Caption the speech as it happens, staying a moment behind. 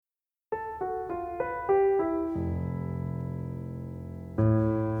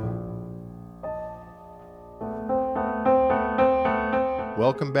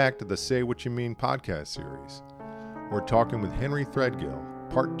Welcome back to the Say What You Mean podcast series. We're talking with Henry Threadgill,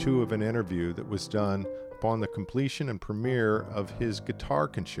 part 2 of an interview that was done upon the completion and premiere of his guitar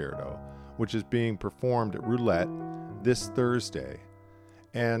concerto, which is being performed at Roulette this Thursday.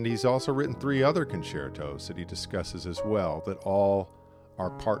 And he's also written 3 other concertos that he discusses as well, that all are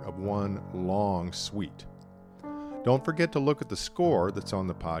part of one long suite. Don't forget to look at the score that's on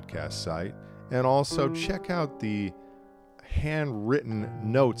the podcast site, and also check out the handwritten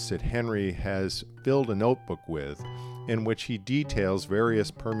notes that Henry has filled a notebook with, in which he details various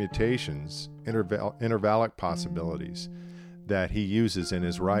permutations, intervallic possibilities that he uses in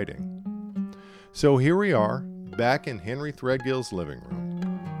his writing. So here we are, back in Henry Threadgill's living room.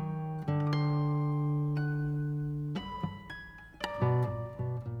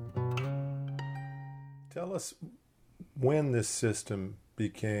 Tell us when this system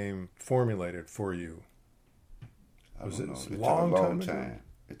became formulated for you. Was it a long time?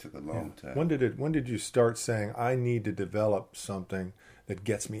 It took a long time. When did you start saying, I need to develop something that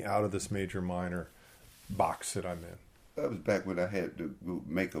gets me out of this major minor box that I'm in? That was back when I had to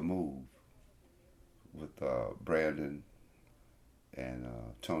make a move with Brandon and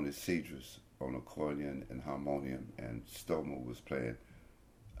Tony Cedrus on accordion and harmonium, and Stomer was playing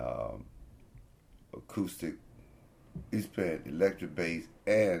acoustic. He's playing electric bass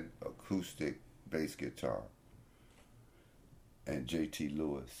and acoustic bass guitar. And J.T.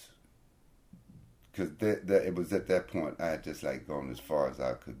 Lewis, because it was at that point I had just like gone as far as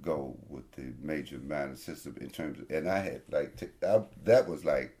I could go with the major minor system in terms of, and I had like that was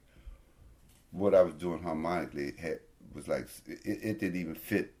like what I was doing harmonically was like it didn't even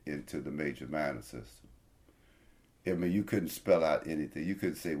fit into the major minor system. I mean, you couldn't spell out anything. You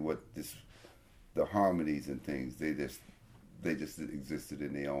couldn't say what the harmonies and things. They just existed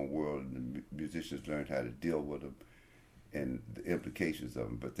in their own world, and the musicians learned how to deal with them and the implications of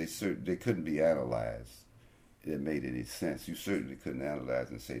them, but they couldn't be analyzed. It made any sense. You certainly couldn't analyze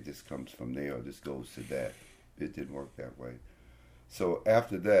and say this comes from there or this goes to that. It didn't work that way. So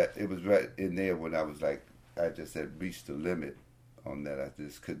after that, it was right in there when I was like, I just had reached the limit on that. I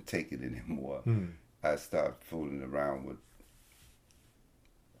just couldn't take it anymore. I started fooling around with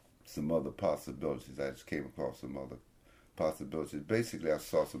some other possibilities. I just came across some other possibilities. Basically, I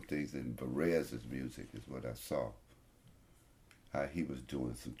saw some things in Varèse's music is what I saw. How he was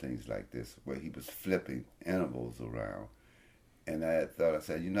doing some things like this, where he was flipping intervals around. And I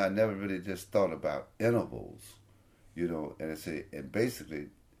said, I never really just thought about intervals, and I say, and basically,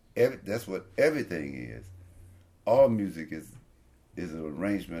 that's what everything is. All music is an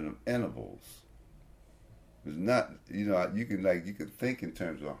arrangement of intervals. It's not, you can think in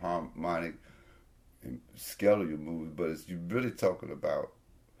terms of harmonic and skeletal moves, but you're really talking about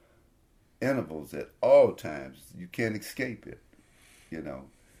intervals at all times. You can't escape it.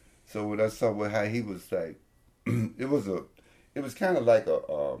 So when I saw how he was like, it was kind of like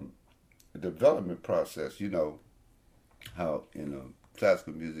a development process. How in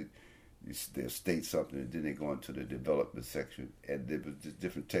classical music they'll state something and then they go into the development section, and there was just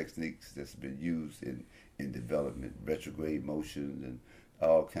different techniques that's been used in development, retrograde motions and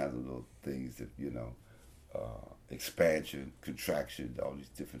all kinds of little things that expansion, contraction, all these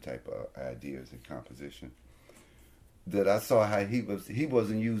different type of ideas in composition. That I saw how he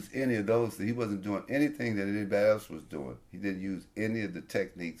wasn't used any of those. He wasn't doing anything that anybody else was doing. He didn't use any of the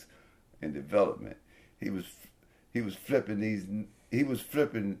techniques in development. He was flipping these. He was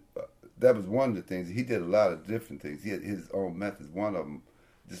flipping. That was one of the things. He did a lot of different things. He had his own methods. One of them,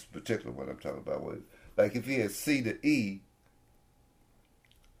 this particular one I'm talking about, was like if he had C to E.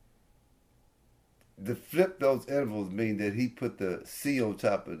 To flip those intervals mean that he put the C on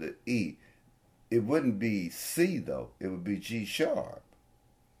top of the E. It wouldn't be C, though. It would be G sharp.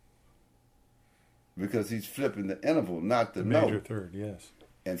 Because he's flipping the interval, not the note. Major third, yes.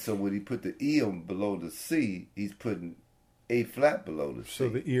 And so when he put the E on below the C, he's putting A flat below the C. So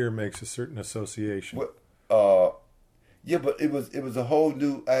the ear makes a certain association. Yeah, but it was a whole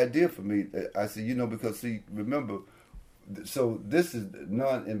new idea for me. I said, because remember, so this is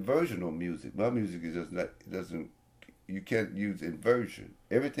non-inversional music. My music is just not, you can't use inversion.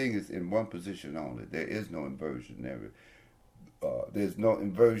 Everything is in one position only. There is no inversion. There's no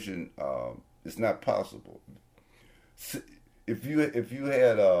inversion. It's not possible. If you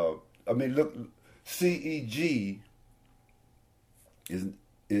had look, CEG is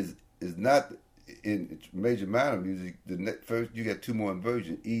not in major minor music. First you got 2 more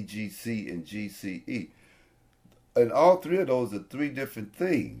inversions: E, G, C, and G, C, E. And all 3 of those are 3 different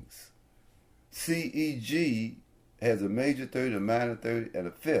things. CEG has a major third, a minor third, and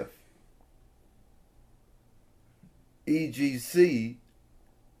a fifth. EGC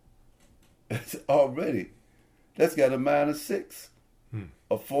already. That's got a minor 6,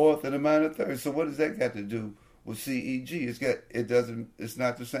 a fourth, and a minor third. So what does that got to do with C, E, G? It's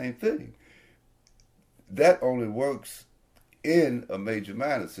not the same thing. That only works in a major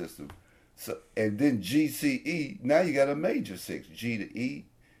minor system. So, and then G, C, E, now you got a major 6, G to E,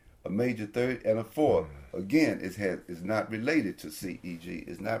 a major third, and a fourth. Again, it's not related to C, E, G.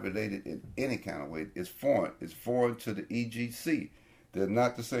 It's not related in any kind of way. It's foreign. It's foreign to the E, G, C. They're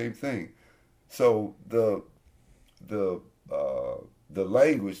not the same thing. So the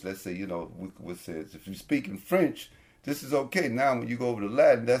language, let's say, we says if you speak in French, this is okay. Now, when you go over to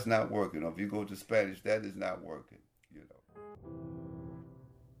Latin, that's not working. Or if you go to Spanish, that is not working.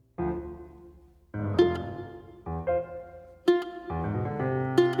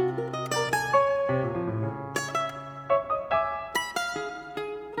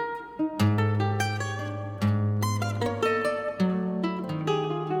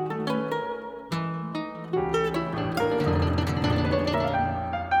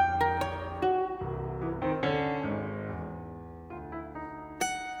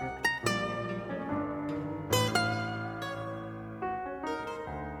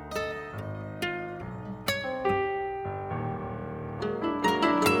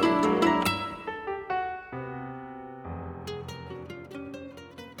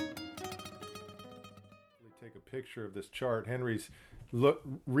 Take a picture of this chart. Henry's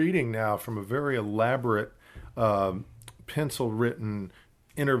reading now from a very elaborate pencil-written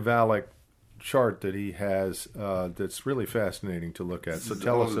intervallic chart that he has that's really fascinating to look at. So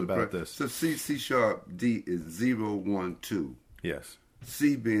tell us about this. So C sharp D is 0, 1, 2. Yes.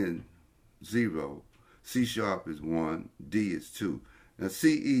 C being 0, C sharp is 1, D is 2. Now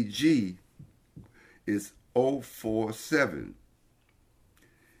C, E, G is 0, 4, 7.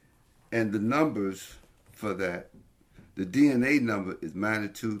 And the numbers for that, the DNA number is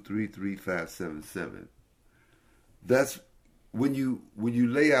 -23357. That's when you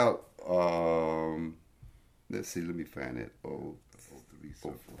lay out. Let's see. Let me find it.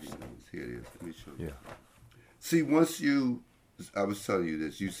 03447. Here it is. Let me show you. Yeah. See, I was telling you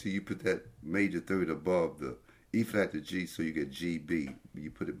this. You put that major third above the E flat to G, so you get G B.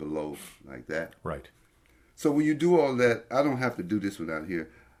 You put it below like that. Right. So when you do all that, I don't have to do this one out here.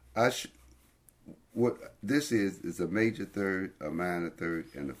 What this is a major third, a minor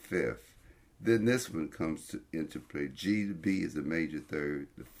third, and a fifth. Then this one comes into play. G to B is the major third,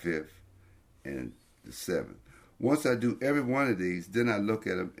 the fifth, and the seventh. Once I do every one of these, then I look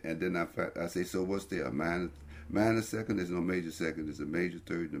at them, and then I say, so what's there? A minor second, there's no major second. There's a major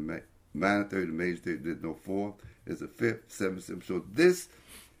third, minor third, and major third. There's no fourth. There's a fifth, seventh, seventh. So this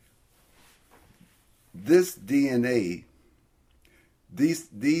DNA,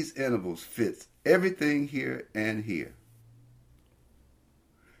 these intervals fits everything here and here.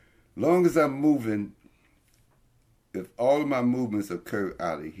 Long as I'm moving, if all of my movements occur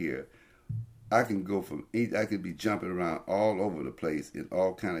out of here, I can go I could be jumping around all over the place in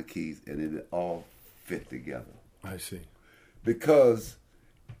all kind of keys, and it all fit together. I see. Because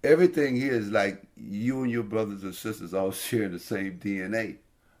everything here is like you and your brothers and sisters all share the same DNA.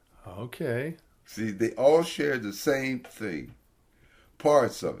 Okay. See, they all share the same thing,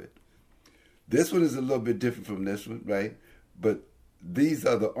 parts of it. This one is a little bit different from this one, right? But these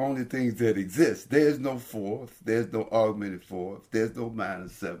are the only things that exist. There's no fourth. There's no augmented fourth. There's no minor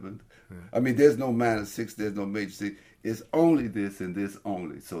seventh. I mean, there's no minor six. There's no major six. It's only this and this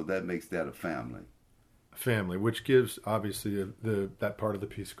only. So that makes that a family. Family, which gives, obviously, that part of the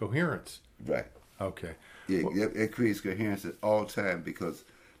piece coherence. Right. Okay. Yeah, it creates coherence at all time, because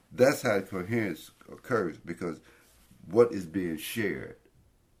that's how coherence occurs, because what is being shared,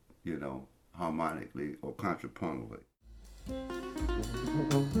 harmonically or contrapuntally.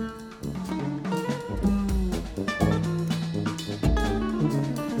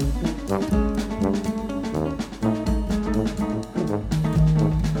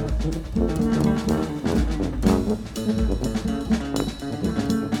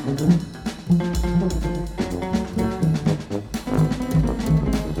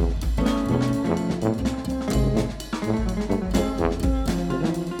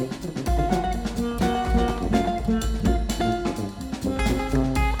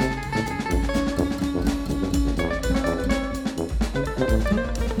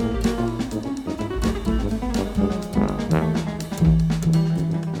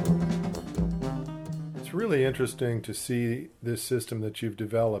 Interesting to see this system that you've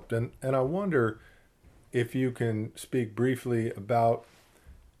developed, and I wonder if you can speak briefly about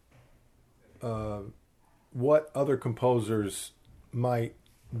what other composers might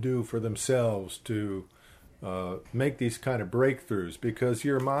do for themselves to make these kind of breakthroughs, because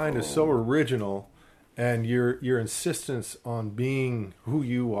your mind is so original, and your insistence on being who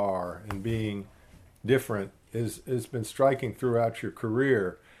you are and being different has been striking throughout your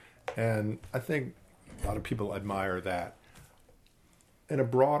career. And I think a lot of people admire that. In a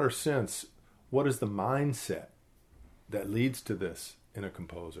broader sense, what is the mindset that leads to this in a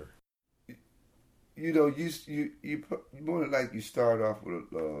composer? You know, you more like you start off with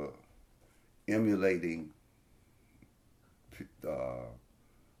emulating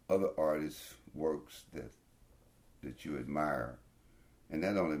other artists' works that you admire, and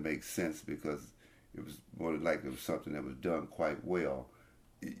that only makes sense because it was more like it was something that was done quite well.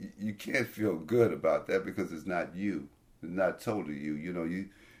 You can't feel good about that because it's not you. It's not totally you. You know,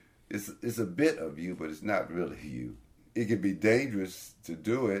 it's a bit of you, but it's not really you. It can be dangerous to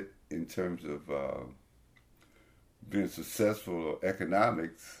do it in terms of being successful or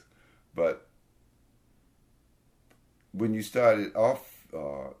economics, but when you started off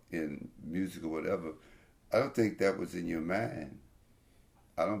in music or whatever, I don't think that was in your mind.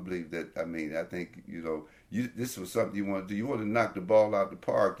 I don't believe that. I mean, I think, you know, this was something you wanted to do. You wanted to knock the ball out the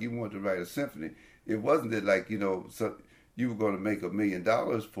park. You wanted to write a symphony. It wasn't that, like, you know, you were going to make $1 million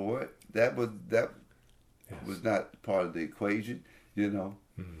for it. That was not part of the equation, you know.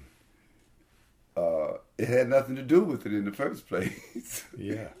 Mm-hmm. It had nothing to do with it in the first place.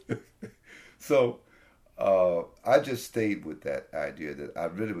 Yeah. So I just stayed with that idea that I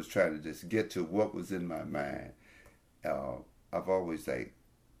really was trying to just get to what was in my mind. I've always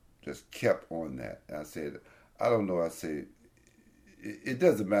just kept on that. I said, I don't know. I said, it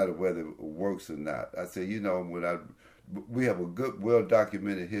doesn't matter whether it works or not. I said, you know, we have a good,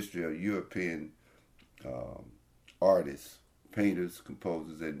 well-documented history of European artists, painters,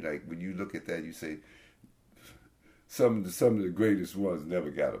 composers, and like when you look at that, you say some of the greatest ones never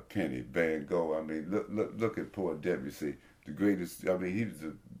got a penny. Van Gogh. I mean, look at poor Debussy, the greatest. I mean, he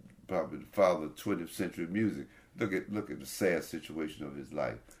was probably the father of 20th century music. Look at the sad situation of his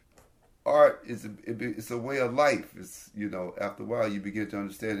life. Art it's a way of life. It's, you know, after a while you begin to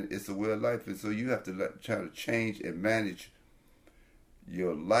understand it. It's a way of life, and so you have to try to change and manage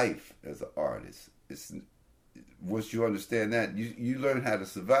your life as an artist. Once you understand that, you learn how to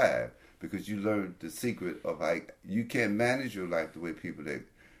survive, because you learn the secret of you can't manage your life the way people that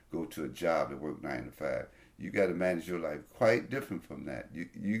go to a job that work 9 to 5. You got to manage your life quite different from that.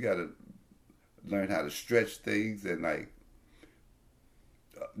 You got to learn how to stretch things, and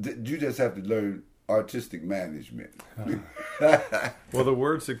you just have to learn artistic management. Well, the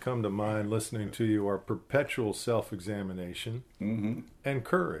words that come to mind listening to you are perpetual self-examination and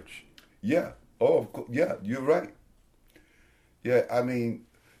courage. Yeah. Oh, of course. Yeah, you're right. Yeah, I mean,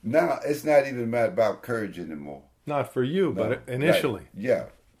 now it's not even a matter about courage anymore. Not for you, no, but initially. Right. Yeah,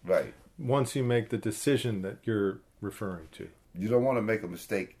 right. Once you make the decision that you're referring to. You don't want to make a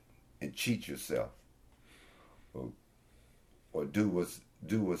mistake and cheat yourself, or do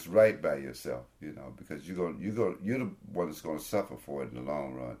what's right by yourself, you know, because you're the one that's going to suffer for it in the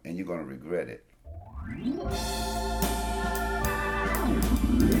long run, and you're going to regret it.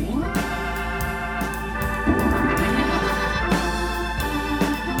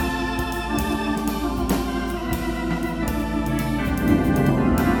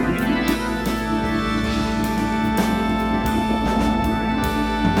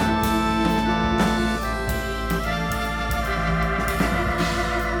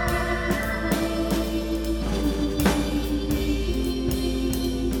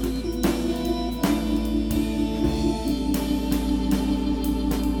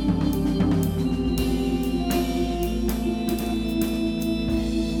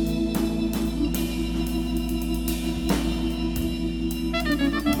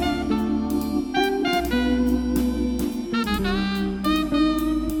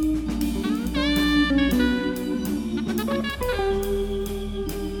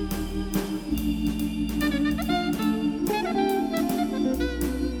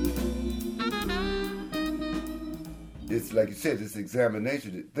 It's like you said, this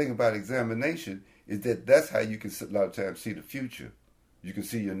examination. The thing about examination is that's how you can a lot of times see the future. You can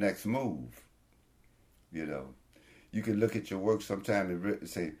see your next move. You know, you can look at your work sometime and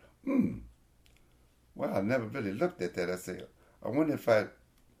say, well, I never really looked at that. I say, I wonder if I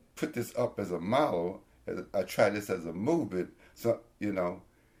put this up as a model, I try this as a movement, so, you know,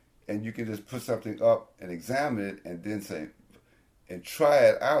 and you can just put something up and examine it and then say, and try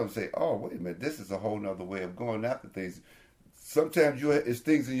it out and say, oh, wait a minute, this is a whole nother way of going after things. Sometimes it's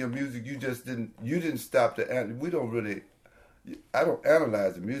things in your music you didn't stop to, we don't really, I don't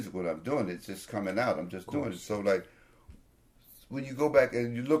analyze the music when I'm doing it. It's just coming out. I'm just doing it. So, like, when you go back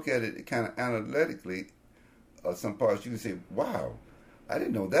and you look at it kind of analytically, some parts you can say, "Wow, I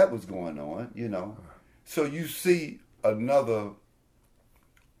didn't know that was going on." You know, so you see another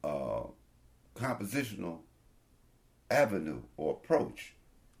compositional avenue or approach.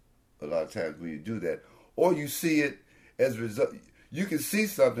 A lot of times when you do that, or you see it as a result, you can see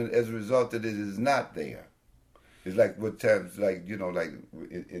something as a result that it is not there. It's like what times, like like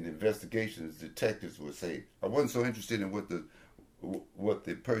in investigations, detectives will say, "I wasn't so interested in what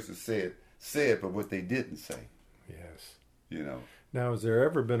the person said, but what they didn't say." Yes. You know. Now, has there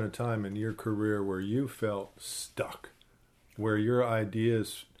ever been a time in your career where you felt stuck, where your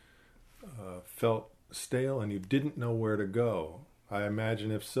ideas felt stale and you didn't know where to go? I imagine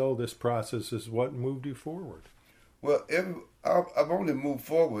if so, this process is what moved you forward. Well, I've only moved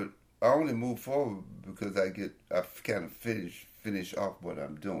forward. I only move forward because I kind of finish off what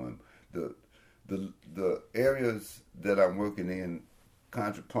I'm doing. The areas that I'm working in,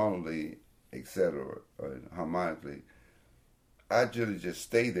 contrapuntally, etc., harmonically, I generally just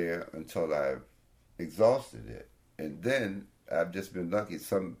stay there until I've exhausted it, and then I've just been lucky.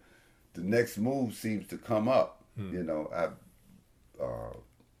 The next move seems to come up. You know,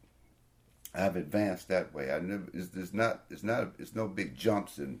 I've advanced that way. It's no big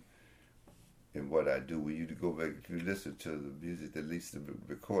jumps in what I do. When you go back, if you listen to the music, at least the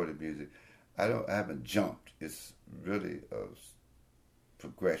recorded music, I haven't jumped. It's really a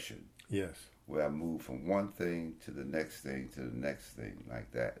progression. Yes. Where I move from one thing to the next thing to the next thing,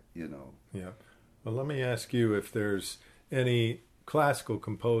 like that, you know. Yeah. Well, let me ask you if there's any classical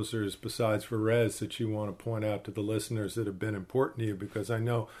composers besides Varese that you want to point out to the listeners that have been important to you, because I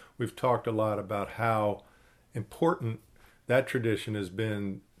know we've talked a lot about how important that tradition has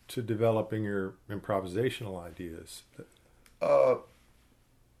been to developing your improvisational ideas. I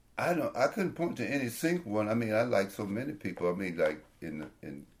couldn't point to any single one. I mean, I like so many people. I mean, like in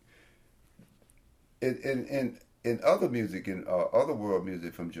other music, in other world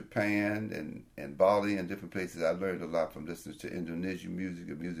music from Japan and Bali and different places, I learned a lot from listening to Indonesian music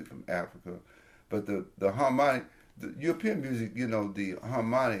and music from Africa. But the harmonic, the European music, you know, the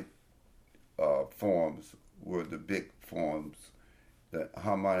harmonic forms were the big forms, the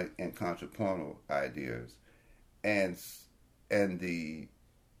harmonic and contrapuntal ideas, and a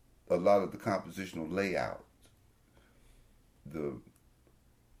lot of the compositional layout, the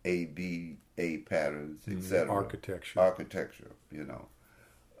A patterns, etc. Architecture, you know.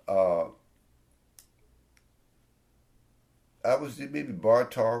 I was maybe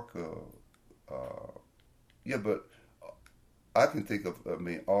Bartok, but I can think of,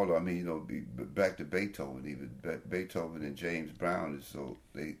 you know, back to Beethoven, even Beethoven and James Brown is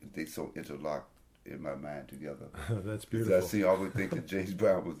they so interlocked in my mind together. That's beautiful. I always think that James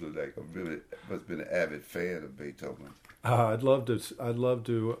Brown was must have been an avid fan of Beethoven. I'd love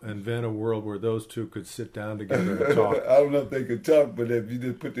to invent a world where those two could sit down together and talk. I don't know if they could talk, but if you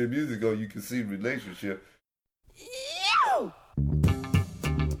just put their music on, you can see the relationship.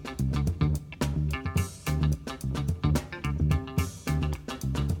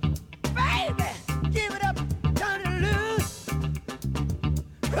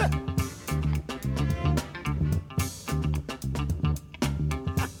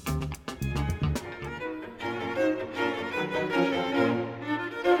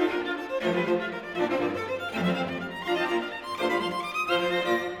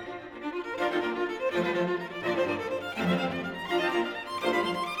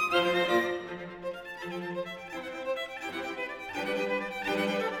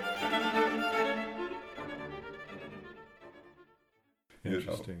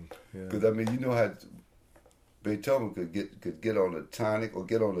 Interesting. Because I mean, you know how Beethoven could get on a tonic or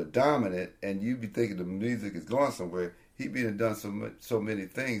get on a dominant, and you'd be thinking the music is going somewhere. He'd been done so many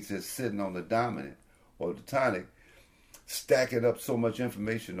things just sitting on the dominant or the tonic, stacking up so much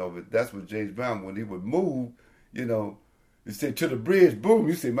information over it. That's what James Brown, when he would move, you know, you say to the bridge, boom.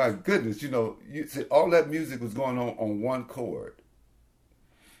 You say, my goodness, you know, you say all that music was going on one chord.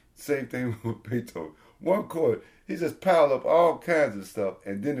 Same thing with Beethoven, one chord. He just piled up all kinds of stuff,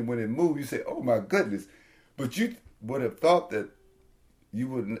 and then when it moved, you say, "Oh my goodness!" But you would have thought that you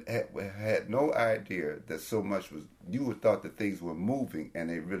wouldn't had no idea that so much was. You would have thought that things were moving, and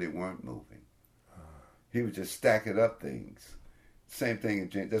they really weren't moving. He was just stacking up things. Same thing in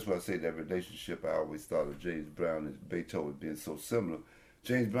James. That's why I say that relationship. I always thought of James Brown and Beethoven being so similar.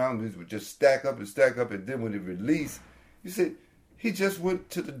 James Brown music would just stack up, and then when it released, you say he just went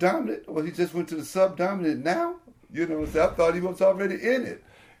to the dominant, or he just went to the subdominant now. You know, so I thought he was already in it.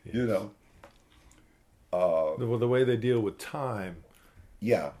 Yes. You know, the way they deal with time,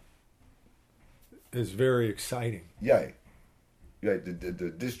 is very exciting. Yeah.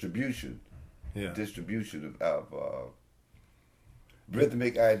 The distribution distribution of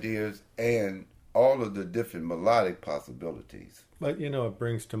rhythmic ideas and all of the different melodic possibilities. But, it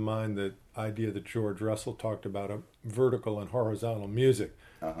brings to mind the idea that George Russell talked about of vertical and horizontal music,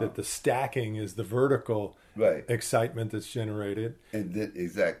 that the stacking is the vertical excitement that's generated. And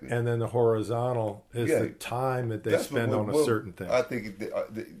exactly. And then the horizontal is the time that they spend on a certain thing. I think,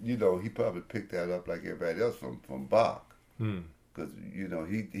 he probably picked that up like everybody else from Bach. Because,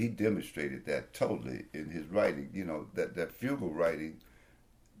 he demonstrated that totally in his writing. That fugal writing,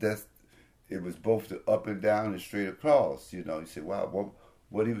 it was both the up and down and straight across. You say, wow,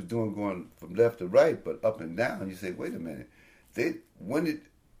 what he was doing going from left to right, but up and down. You say, wait a minute,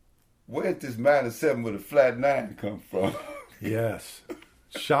 where did this minor 7 with a flat 9 come from? Yes.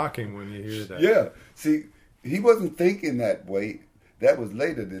 Shocking when you hear that. Yeah. See, he wasn't thinking that way. That was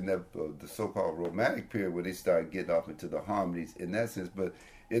later than the so-called Romantic period where they started getting off into the harmonies in that sense. But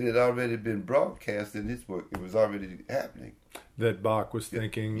it had already been broadcast in his work. It was already happening. That Bach was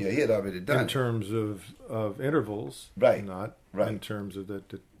thinking he had already done in terms of intervals, not in terms of the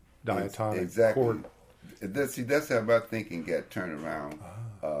diatonic chord. That's how my thinking got turned around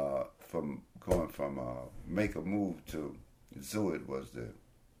from going from make a move to Zuid was the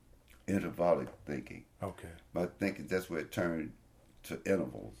intervallic thinking. Okay. My thinking, that's where it turned to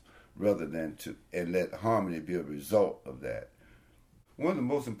intervals rather than and let harmony be a result of that. One of the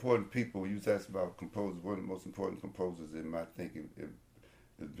most important people, you asked about composers, one of the most important composers in my thinking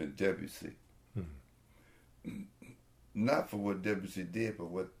has been Debussy. Mm-hmm. Not for what Debussy did,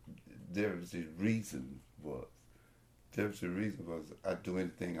 but what Debussy's reason was. Debussy's reason was, I'd do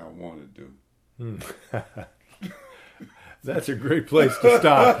anything I want to do. That's a great place to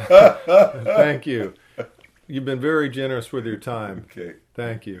stop. Thank you. You've been very generous with your time. Okay.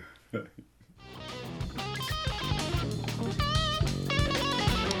 Thank you.